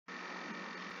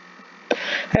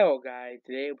Hello guys,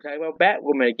 today we're talking about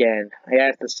Batwoman again. I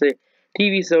asked the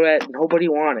TV show that nobody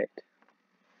wanted.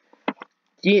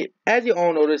 As you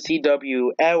all know, the CW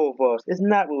Arrowverse is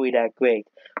not really that great.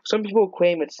 Some people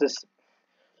claim it's this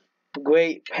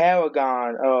great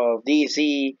paragon of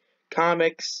DC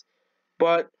comics,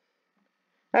 but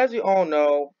as we all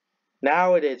know,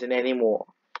 now it isn't anymore.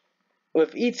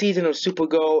 With each season of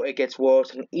Supergirl, it gets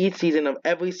worse, and each season of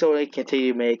every show they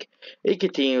continue to make, it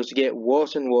continues to get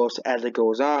worse and worse as it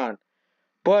goes on.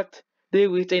 But they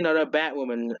released another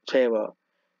Batwoman trailer.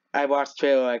 I watched the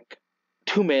trailer like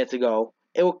 2 minutes ago.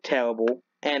 It looked terrible,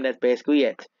 and that's basically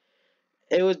it.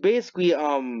 It was basically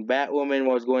Batwoman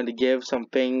was going to give some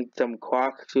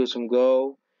clock to some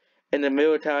girl, and the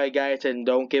military guy said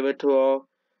don't give it to her.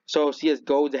 So she just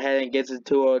goes ahead and gives it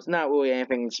to her. It's not really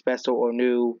anything special or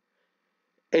new.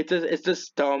 It's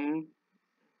just dumb.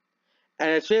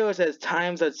 And the trailer says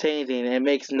times are changing, and it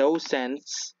makes no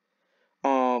sense.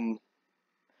 Um,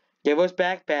 give us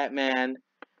back Batman.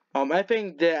 I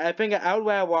think I would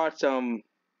rather watch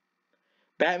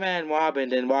Batman and Robin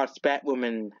than watch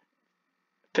Batwoman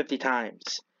 50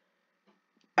 times.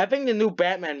 I think the new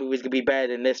Batman movie is gonna be better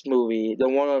than this movie. The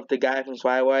one with the guy from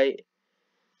Twilight,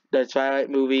 the Twilight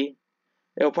movie.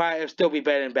 It'll still be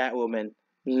better than Batwoman,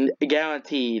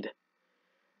 guaranteed.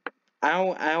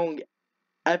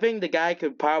 I think the guy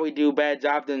could probably do a better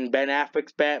job than Ben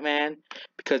Affleck's Batman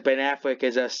because Ben Affleck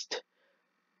is just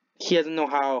he doesn't know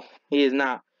how he is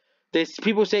not.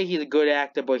 People say he's a good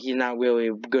actor, but he's not really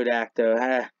a good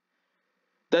actor.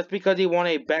 Just because he won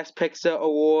a Best Picture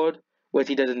award, which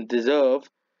he doesn't deserve,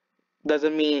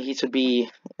 doesn't mean he should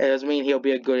be. It doesn't mean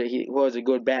he was a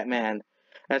good Batman.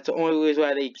 That's the only reason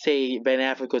why they say Ben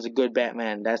Affleck was a good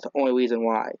Batman. That's the only reason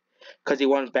why, because he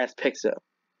won Best Picture.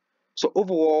 So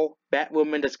overall,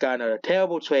 Batwoman just got another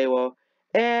terrible trailer,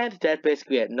 and that's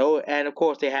basically it. No, and of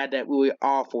course they had that really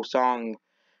awful song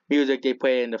music they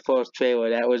played in the first trailer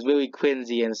that was really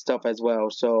cringy and stuff as well.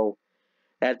 So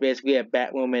that's basically it.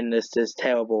 Batwoman is just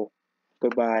terrible.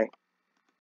 Goodbye.